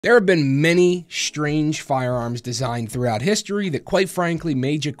There have been many strange firearms designed throughout history that quite frankly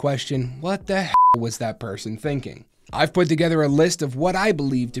made you question, what the hell was that person thinking? I've put together a list of what I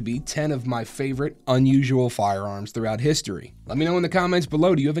believe to be 10 of my favorite unusual firearms throughout history. Let me know in the comments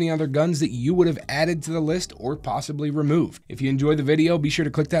below, do you have any other guns that you would have added to the list or possibly removed? If you enjoyed the video, be sure to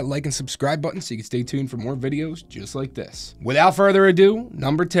click that like and subscribe button so you can stay tuned for more videos just like this. Without further ado,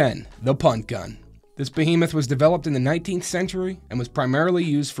 number 10, the punt gun. This behemoth was developed in the 19th century and was primarily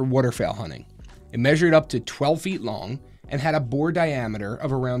used for waterfowl hunting. It measured up to 12 feet long and had a bore diameter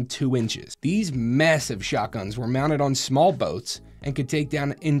of around 2 inches. These massive shotguns were mounted on small boats and could take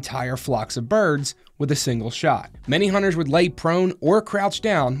down entire flocks of birds with a single shot. Many hunters would lay prone or crouch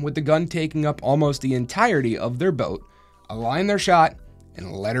down with the gun taking up almost the entirety of their boat, align their shot,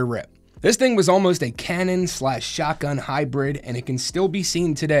 and let her rip. This thing was almost a cannon/shotgun hybrid, and it can still be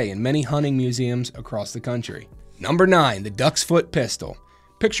seen today in many hunting museums across the country. Number 9, the duck's foot pistol.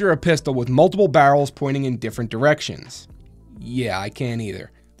 Picture a pistol with multiple barrels pointing in different directions. Yeah, I can't either.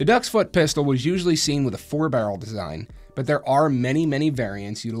 The duck's foot pistol was usually seen with a 4-barrel design, but there are many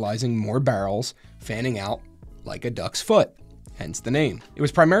variants utilizing more barrels, fanning out like a duck's foot, hence the name. It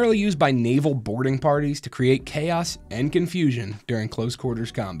was primarily used by naval boarding parties to create chaos and confusion during close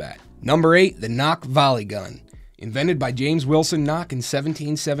quarters combat. Number 8, the Nock volley gun. Invented by James Wilson Nock in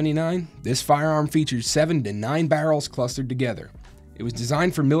 1779, this firearm featured 7 to 9 barrels clustered together. It was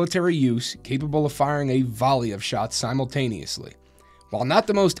designed for military use, capable of firing a volley of shots simultaneously. While not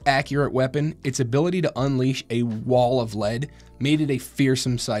the most accurate weapon, its ability to unleash a wall of lead made it a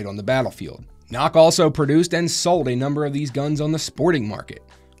fearsome sight on the battlefield. Nock also produced and sold a number of these guns on the sporting market,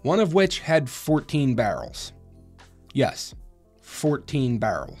 one of which had 14 barrels. Yes, 14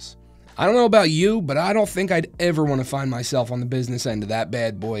 barrels. I don't know about you, but I don't think I'd ever want to find myself on the business end of that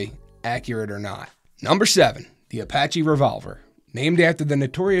bad boy, accurate or not. Number 7, the Apache revolver. Named after the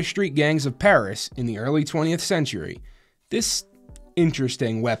notorious street gangs of Paris in the early 20th century, this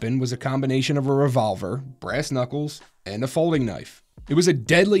interesting weapon was a combination of a revolver, brass knuckles, and a folding knife. It was a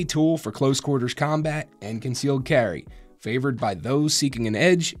deadly tool for close quarters combat and concealed carry, favored by those seeking an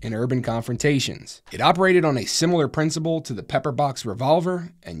edge in urban confrontations. It operated on a similar principle to the pepper box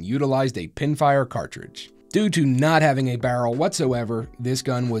revolver and utilized a pinfire cartridge. Due to not having a barrel whatsoever, this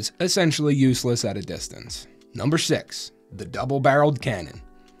gun was essentially useless at a distance. Number 6, the double-barreled cannon.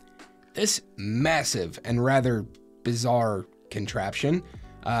 This massive and rather bizarre contraption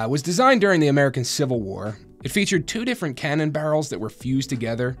was designed during the American Civil War. It featured 2 different cannon barrels that were fused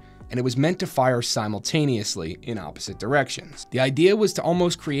together, and it was meant to fire simultaneously in opposite directions. The idea was to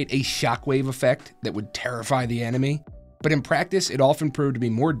almost create a shockwave effect that would terrify the enemy, but in practice it often proved to be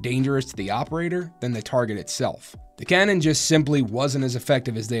more dangerous to the operator than the target itself. The cannon just simply wasn't as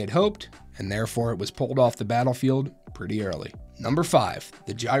effective as they had hoped, and therefore it was pulled off the battlefield pretty early. Number 5,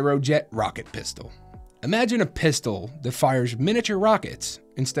 the Gyrojet rocket pistol. Imagine a pistol that fires miniature rockets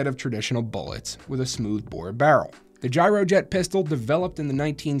instead of traditional bullets with a smooth bore barrel. The Gyrojet pistol, developed in the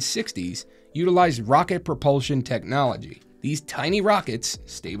 1960s, utilized rocket propulsion technology. These tiny rockets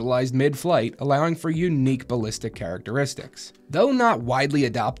stabilized mid-flight, allowing for unique ballistic characteristics. Though not widely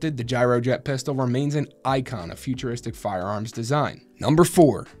adopted, the Gyrojet pistol remains an icon of futuristic firearms design. Number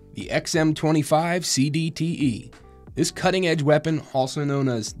 4, the XM25 CDTE. This cutting-edge weapon, also known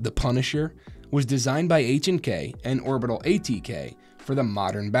as the Punisher, was designed by H&K and Orbital ATK for the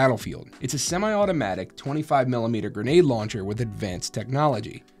modern battlefield. It's a semi-automatic 25mm grenade launcher with advanced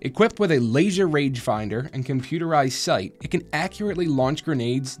technology. Equipped with a laser rangefinder and computerized sight, it can accurately launch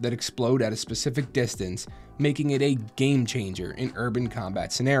grenades that explode at a specific distance, making it a game changer in urban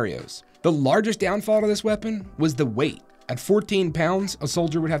combat scenarios. The largest downfall to this weapon was the weight. At 14 pounds, a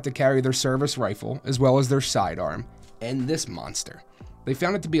soldier would have to carry their service rifle as well as their sidearm and this monster. They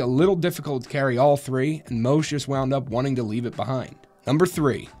found it to be a little difficult to carry all 3, and most just wound up wanting to leave it behind. Number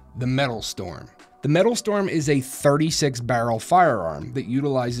 3, the Metal Storm. The Metal Storm is a 36-barrel firearm that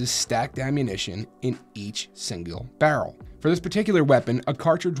utilizes stacked ammunition in each single barrel. For this particular weapon, a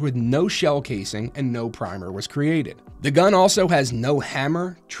cartridge with no shell casing and no primer was created. The gun also has no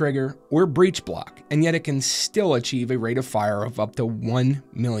hammer, trigger, or breech block, and yet it can still achieve a rate of fire of up to 1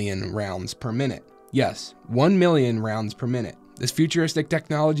 million rounds per minute. Yes, 1 million rounds per minute. This futuristic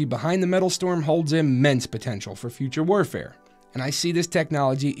technology behind the Metal Storm holds immense potential for future warfare, and I see this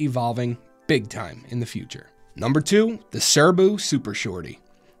technology evolving big time in the future. Number 2, the Serbu Super Shorty.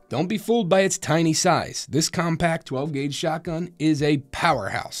 Don't be fooled by its tiny size. This compact 12-gauge shotgun is a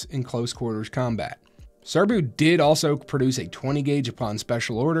powerhouse in close quarters combat. Serbu did also produce a 20-gauge upon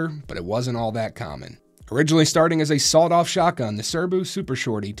special order, but it wasn't all that common. Originally starting as a sawed-off shotgun, the Serbu Super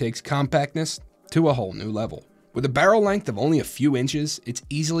Shorty takes compactness to a whole new level. With a barrel length of only a few inches, it's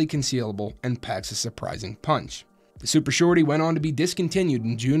easily concealable and packs a surprising punch. The Super Shorty went on to be discontinued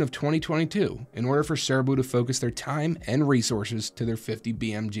in June of 2022 in order for Serbu to focus their time and resources to their 50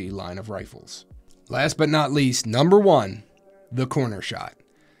 BMG line of rifles. Last but not least, number 1, the corner shot.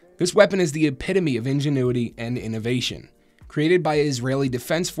 This weapon is the epitome of ingenuity and innovation. Created by Israeli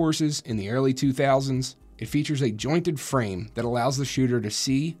Defense Forces in the early 2000s, it features a jointed frame that allows the shooter to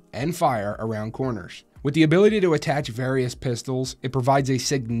see and fire around corners. With the ability to attach various pistols, it provides a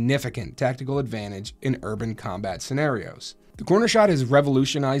significant tactical advantage in urban combat scenarios. The corner shot has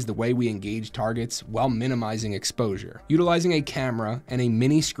revolutionized the way we engage targets while minimizing exposure. Utilizing a camera and a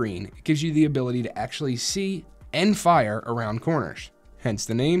mini screen, it gives you the ability to actually see and fire around corners. Hence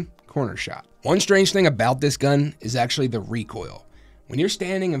the name, corner shot. One strange thing about this gun is actually the recoil. When you're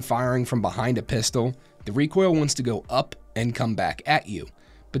standing and firing from behind a pistol, the recoil wants to go up and come back at you.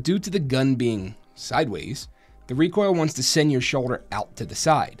 But due to the gun being sideways, the recoil wants to send your shoulder out to the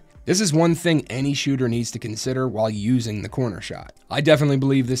side. This is one thing any shooter needs to consider while using the corner shot. I definitely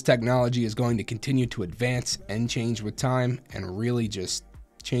believe this technology is going to continue to advance and change with time and really just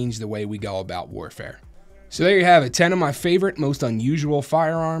change the way we go about warfare. So there you have it, 10 of my favorite, most unusual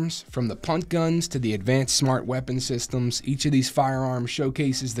firearms. From the punt guns to the advanced smart weapon systems, each of these firearms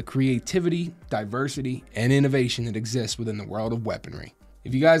showcases the creativity, diversity, and innovation that exists within the world of weaponry.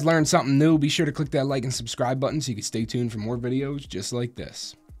 If you guys learned something new, be sure to click that like and subscribe button so you can stay tuned for more videos just like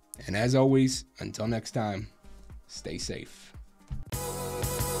this. And as always, until next time, stay safe.